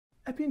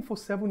Epi-Info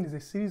 7 is a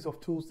series of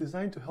tools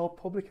designed to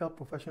help public health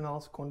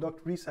professionals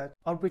conduct research,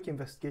 outbreak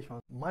investigations,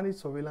 manage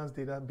surveillance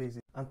databases,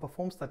 and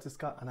perform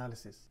statistical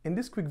analysis. In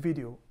this quick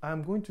video, I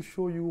am going to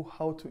show you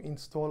how to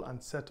install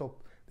and set up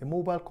the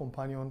mobile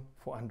companion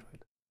for Android.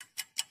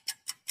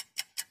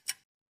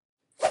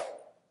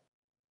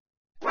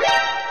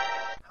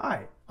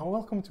 Hi, and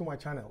welcome to my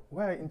channel,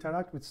 where I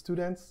interact with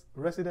students,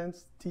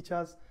 residents,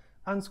 teachers,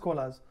 and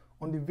scholars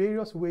on the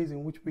various ways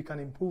in which we can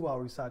improve our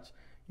research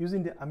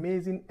using the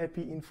amazing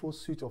Epi-Info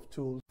suite of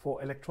tools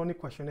for electronic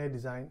questionnaire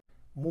design,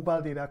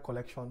 mobile data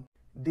collection,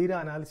 data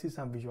analysis,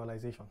 and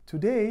visualization.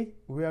 Today,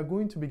 we are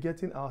going to be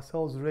getting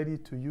ourselves ready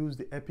to use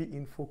the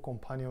Epi-Info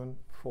Companion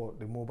for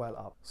the mobile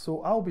app.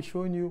 So I'll be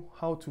showing you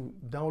how to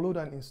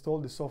download and install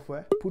the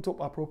software, put up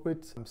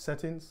appropriate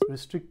settings,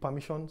 restrict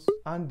permissions,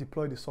 and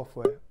deploy the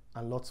software,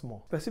 and lots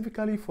more.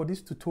 Specifically for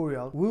this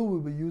tutorial, we will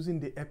be using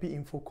the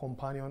Epi-Info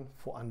Companion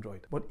for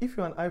Android. But if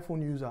you're an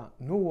iPhone user,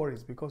 no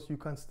worries, because you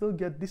can still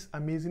get this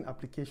amazing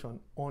application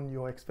on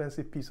your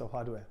expensive piece of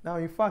hardware. Now,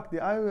 in fact, the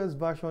iOS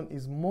version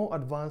is more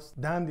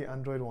advanced than the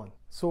Android one.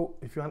 So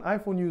if you're an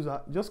iPhone user,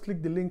 just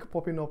click the link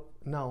popping up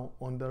now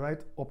on the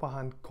right upper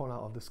hand corner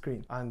of the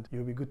screen and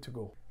you'll be good to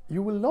go.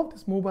 You will love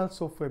this mobile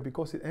software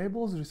because it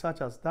enables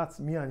researchers,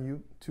 that's me and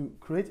you, to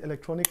create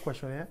electronic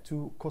questionnaire,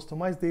 to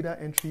customize data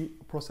entry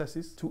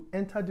processes, to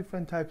enter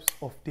different types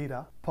of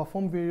data,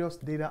 perform various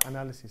data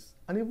analysis,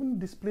 and even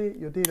display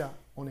your data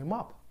on a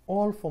map,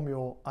 all from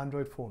your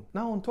Android phone.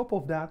 Now, on top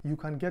of that, you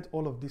can get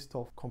all of this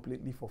stuff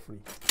completely for free.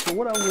 So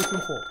what are we waiting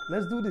for?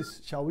 Let's do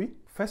this, shall we?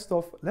 First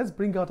off, let's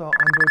bring out our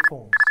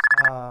Android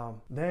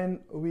phones.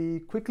 Then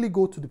we quickly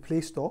go to the Play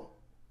Store.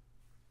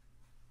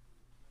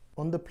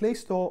 On the Play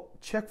Store,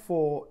 check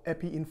for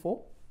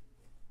Epi-Info.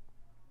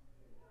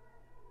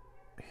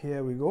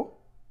 Here we go.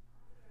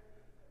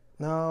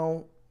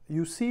 Now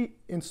you see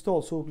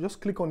install, so just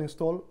click on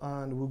install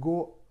and we'll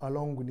go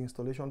along with the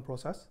installation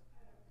process.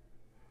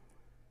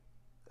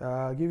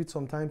 Give it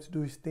some time to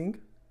do its thing.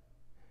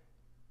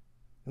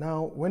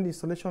 Now when the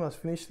installation has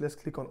finished, let's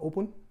click on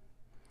open.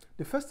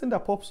 The first thing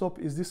that pops up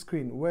is this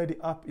screen where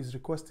the app is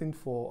requesting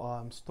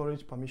for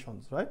storage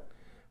permissions, right?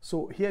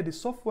 So here the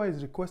software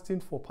is requesting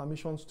for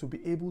permissions to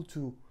be able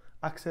to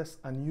access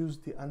and use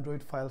the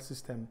Android file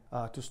system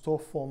to store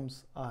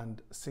forms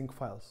and sync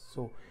files.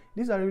 So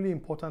these are really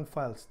important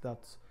files that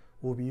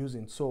we'll be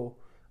using. So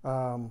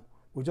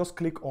we just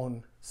click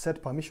on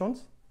set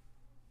permissions.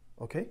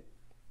 Okay.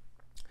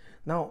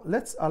 Now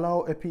let's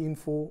allow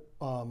Epi-Info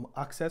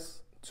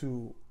access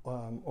to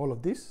all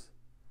of this.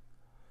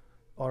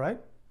 All right.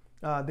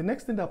 The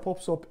next thing that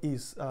pops up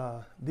is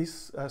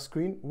this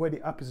screen where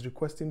the app is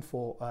requesting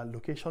for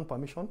location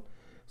permission.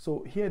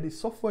 So here the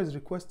software is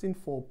requesting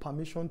for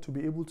permission to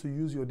be able to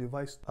use your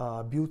device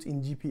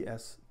built-in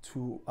GPS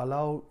to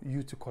allow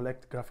you to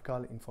collect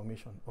graphical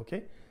information.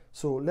 Okay,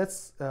 so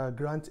let's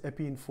grant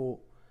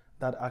Epi-Info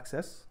that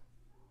access.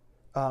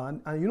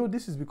 And you know,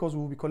 this is because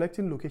we'll be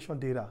collecting location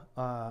data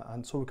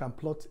and so we can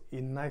plot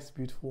a nice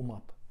beautiful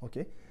map.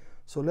 Okay,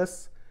 so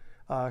let's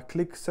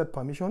click set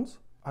permissions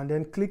and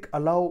then click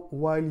allow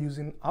while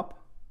using app.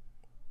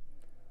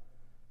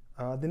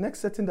 The next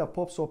setting that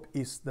pops up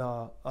is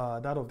the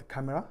that of the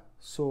camera.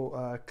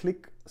 So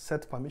click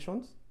set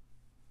permissions.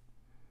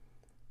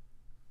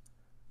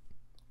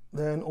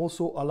 Then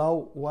also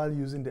allow while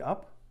using the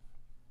app.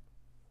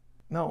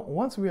 Now,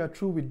 once we are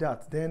through with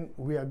that, then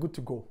we are good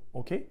to go.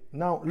 Okay.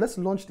 Now let's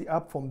launch the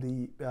app from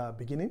the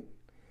beginning.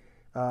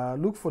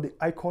 Look for the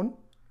icon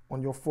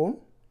on your phone.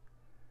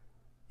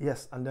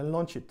 Yes, and then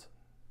launch it.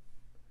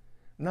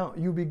 Now,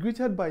 you'll be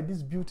greeted by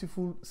this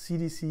beautiful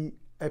CDC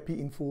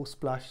Epi-Info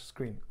splash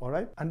screen, all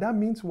right? And that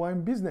means we're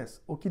in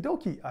business. Okie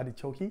dokie,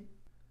 artichoke.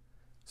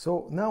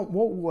 So now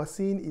what we're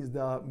seeing is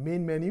the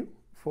main menu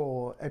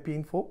for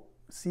Epi-Info.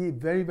 See a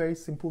very, very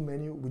simple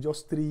menu with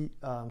just three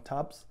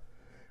tabs.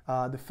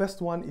 The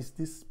first one is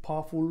this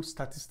powerful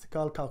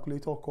statistical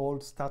calculator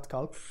called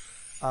StatCalc.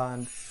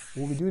 And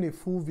we'll be doing a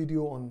full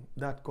video on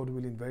that, God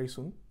willing, very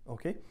soon,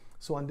 okay?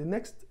 So on the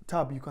next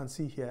tab you can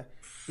see here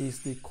is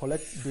the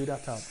collect data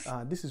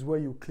tab. This is where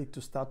you click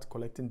to start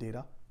collecting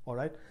data, all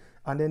right?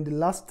 And then the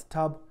last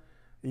tab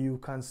you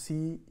can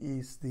see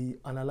is the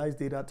analyze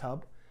data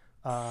tab.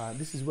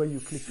 This is where you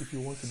click if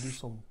you want to do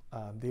some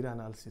data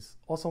analysis.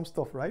 Awesome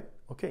stuff, right?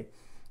 Okay.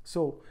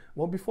 So,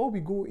 well, before we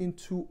go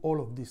into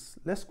all of this,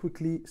 let's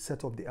quickly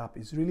set up the app.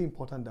 It's really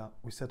important that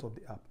we set up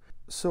the app.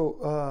 So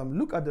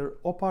look at the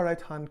upper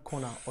right hand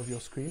corner of your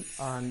screen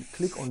and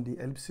click on the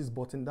ellipsis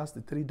button. That's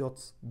the three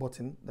dots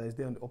button that is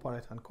there on the upper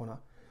right hand corner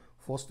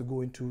for us to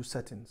go into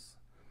settings.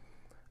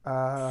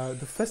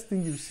 The first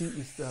thing you see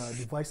is the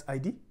device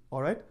ID.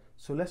 All right,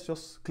 so let's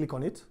just click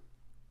on it.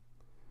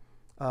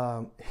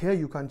 Here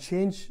you can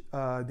change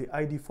the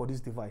ID for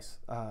this device.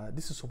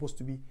 This is supposed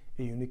to be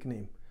a unique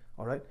name.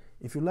 All right,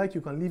 if you like,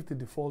 you can leave the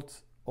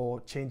default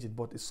or change it,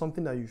 but it's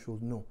something that you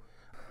should know.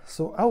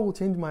 So I will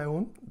change my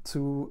own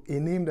to a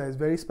name that is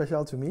very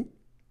special to me.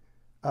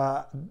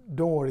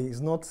 Don't worry, it's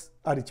not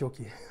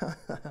artichoke.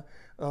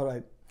 All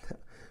right.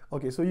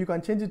 Okay, so you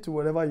can change it to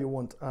whatever you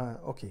want.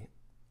 Okay.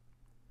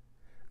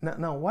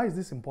 Now, why is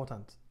this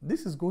important?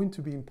 This is going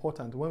to be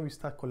important when we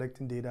start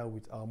collecting data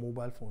with our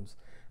mobile phones,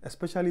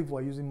 especially if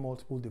we're using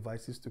multiple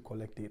devices to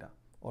collect data,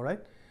 all right?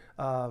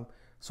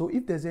 So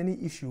if there's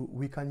any issue,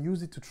 we can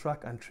use it to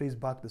track and trace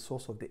back the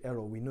source of the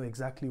error. We know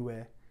exactly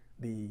where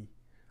the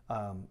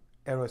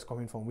error is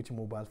coming from, which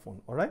mobile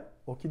phone, all right?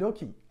 Okie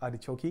dokie,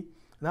 adichoki.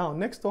 Now,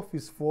 next off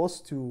is for us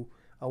to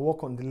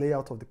work on the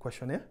layout of the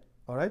questionnaire,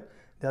 all right?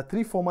 There are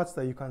 3 formats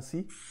that you can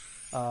see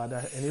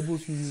that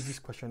enables you to use this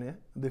questionnaire.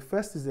 The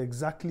first is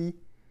exactly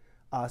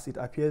as it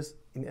appears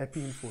in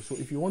Epi-Info. So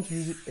if you want to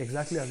use it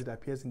exactly as it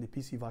appears in the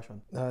PC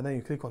version, then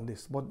you click on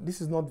this. But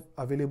this is not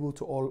available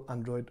to all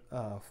Android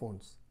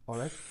phones, all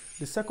right?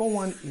 The second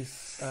one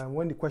is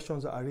when the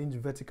questions are arranged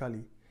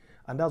vertically,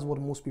 and that's what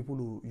most people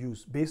will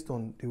use based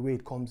on the way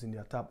it comes in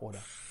their tab order.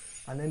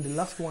 And then the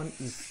last one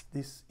is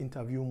this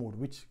interview mode,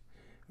 which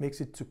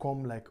makes it to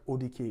come like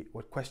ODK,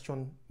 or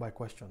question by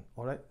question,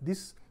 all right?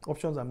 These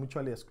options are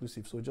mutually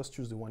exclusive, so just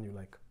choose the one you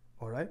like,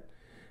 all right?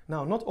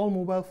 Now, not all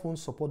mobile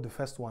phones support the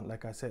first one,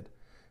 like I said.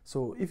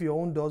 So if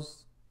your own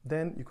does,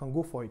 then you can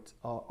go for it,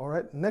 all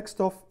right? Next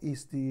off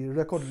is the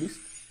record list,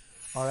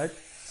 all right?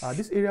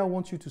 This area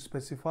wants you to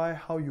specify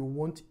how you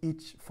want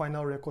each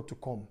final record to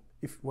come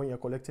when you're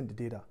collecting the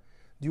data.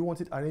 Do you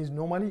want it arranged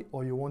normally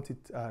or you want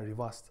it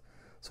reversed?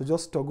 So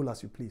just toggle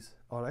as you please,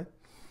 all right?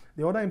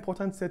 The other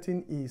important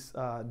setting is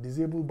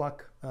disable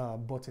back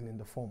button in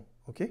the form,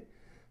 okay?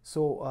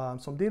 So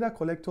some data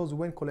collectors,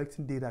 when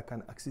collecting data,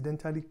 can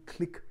accidentally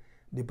click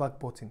the back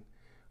button,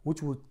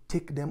 which will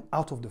take them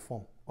out of the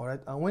form, all right?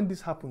 And when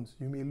this happens,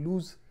 you may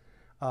lose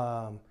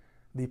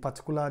the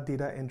particular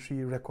data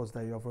entry records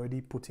that you have already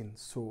put in.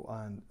 So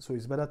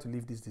it's better to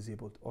leave this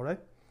disabled, all right?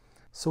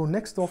 So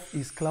next off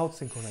is cloud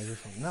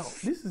synchronization. Now,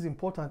 this is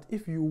important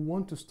if you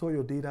want to store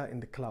your data in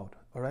the cloud,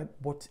 all right?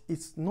 But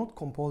it's not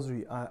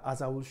compulsory,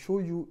 as I will show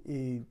you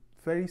a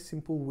very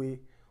simple way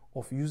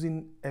of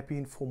using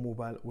Epi-Info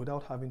Mobile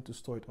without having to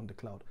store it on the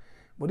cloud.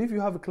 But if you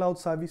have a cloud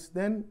service,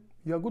 then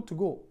you're good to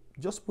go.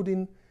 Just put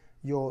in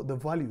the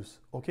values,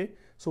 okay?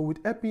 So with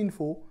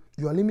Epi-Info,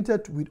 you are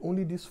limited with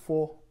only these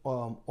 4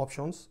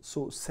 options.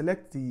 So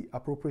select the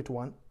appropriate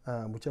one,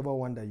 whichever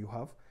one that you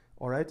have,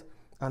 all right?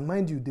 And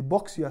mind you, the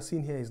box you are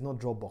seeing here is not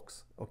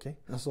Dropbox, okay?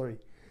 Sorry,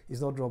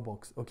 it's not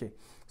Dropbox, okay?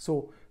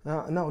 So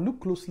now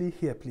look closely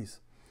here, please.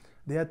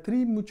 There are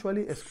 3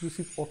 mutually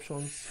exclusive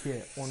options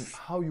here on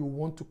how you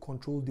want to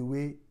control the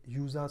way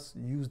users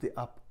use the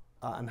app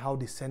and how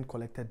they send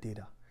collected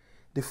data.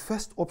 The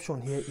first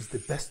option here is the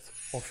best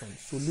option,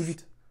 so leave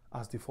it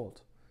as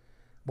default.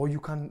 But you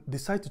can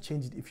decide to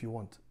change it if you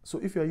want. So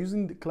if you are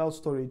using the cloud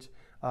storage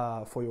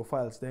for your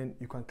files, then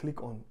you can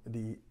click on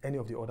any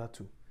of the other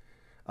 2.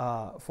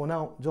 For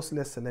now, just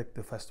let's select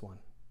the first one,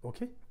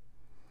 okay?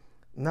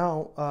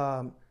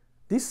 Now,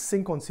 this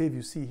sync on save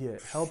you see here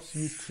helps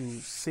you to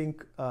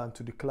sync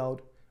to the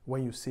cloud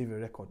when you save a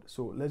record.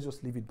 So let's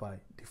just leave it by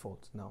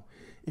default now.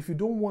 If you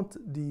don't want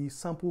the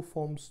sample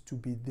forms to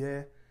be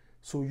there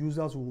so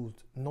users would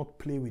not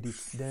play with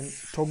it, then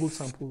toggle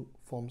sample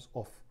forms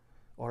off,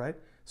 all right?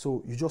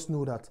 So you just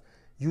know that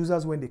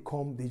users, when they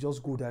come, they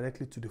just go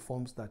directly to the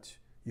forms that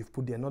you've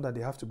put there, not that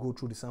they have to go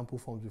through the sample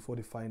forms before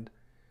they find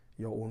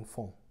your own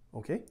form,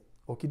 okay?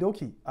 Okie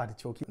dokie,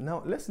 adichoki.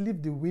 Now let's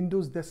leave the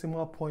Windows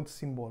decimal point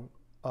symbol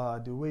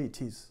the way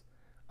it is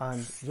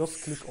and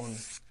just click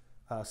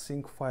on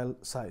sync file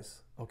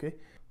size, okay?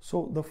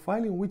 So the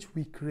file in which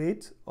we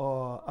create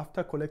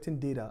after collecting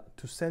data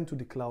to send to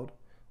the cloud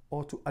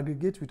or to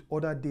aggregate with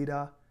other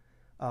data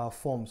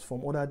forms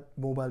from other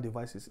mobile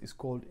devices is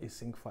called a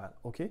sync file,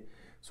 okay?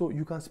 So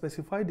you can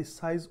specify the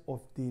size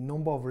of the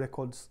number of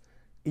records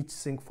each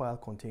sync file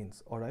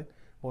contains, all right?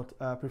 But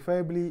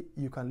preferably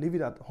you can leave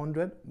it at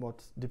 100,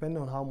 but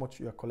depending on how much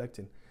you are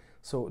collecting.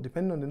 So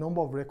depending on the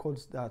number of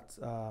records that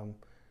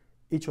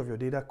each of your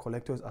data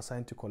collectors is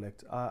assigned to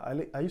collect.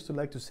 I used to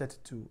like to set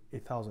it to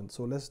 1,000,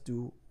 so let's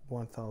do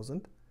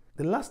 1,000.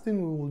 The last thing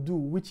we will do,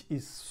 which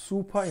is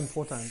super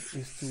important,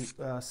 is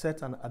to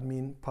set an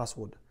admin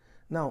password.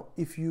 Now,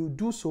 if you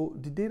do so,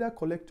 the data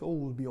collector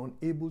will be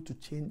unable to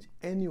change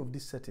any of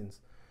these settings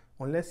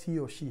unless he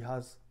or she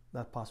has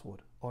that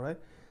password, all right?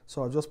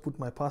 So I'll just put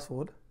my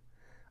password.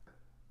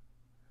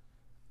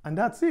 And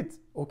that's it.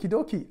 Okie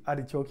dokie,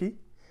 adichoki.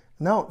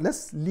 Now,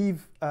 let's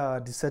leave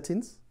the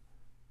settings,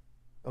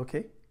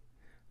 okay?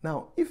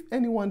 Now, if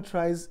anyone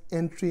tries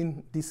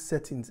entering these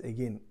settings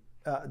again,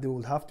 they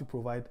will have to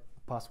provide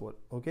a password,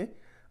 okay?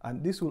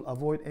 And this will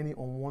avoid any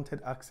unwanted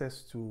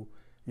access to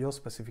your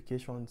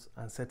specifications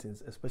and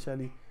settings,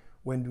 especially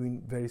when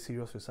doing very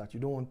serious research.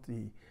 You don't want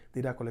the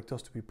data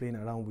collectors to be playing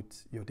around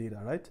with your data,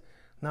 right?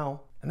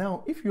 Now,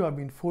 if you have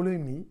been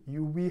following me,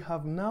 we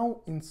have now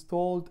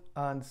installed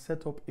and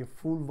set up a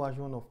full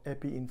version of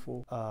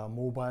Epi-Info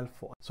mobile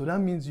phone. So that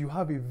means you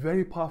have a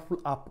very powerful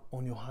app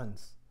on your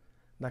hands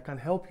that can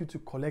help you to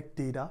collect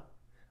data,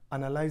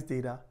 analyze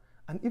data,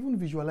 and even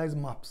visualize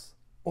maps,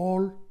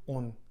 all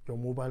on your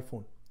mobile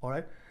phone, all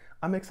right?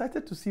 I'm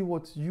excited to see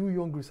what you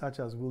young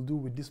researchers will do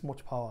with this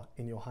much power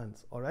in your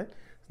hands, all right?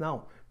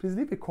 Now, please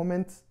leave a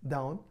comment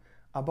down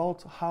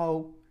about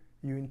how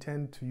you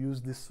intend to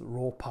use this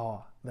raw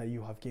power that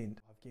you have gained.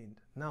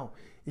 Now,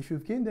 if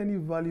you've gained any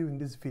value in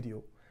this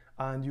video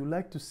and you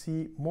like to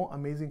see more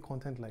amazing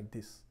content like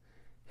this,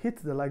 hit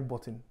the like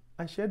button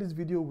and share this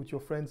video with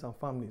your friends and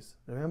families.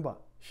 Remember,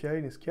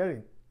 sharing is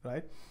caring,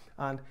 right?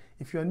 And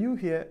if you are new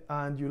here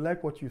and you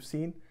like what you've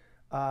seen,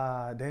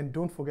 then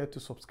don't forget to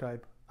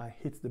subscribe and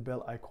hit the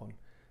bell icon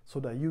so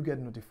that you get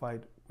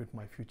notified with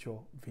my future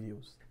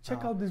videos.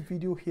 Check out this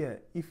video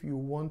here if you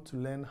want to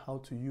learn how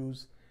to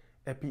use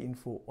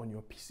Epi-Info on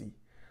your PC,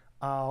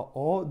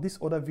 or this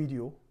other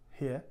video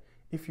here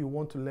if you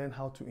want to learn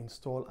how to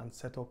install and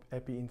set up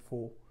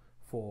Epi-Info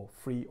for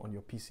free on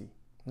your PC.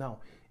 Now,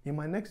 in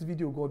my next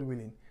video, God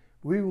willing,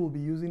 we will be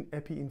using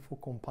Epi-Info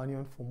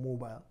Companion for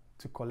mobile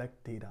to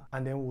collect data,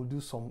 and then we'll do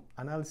some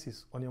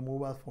analysis on your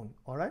mobile phone.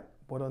 All right,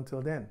 but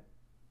until then,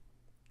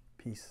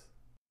 peace.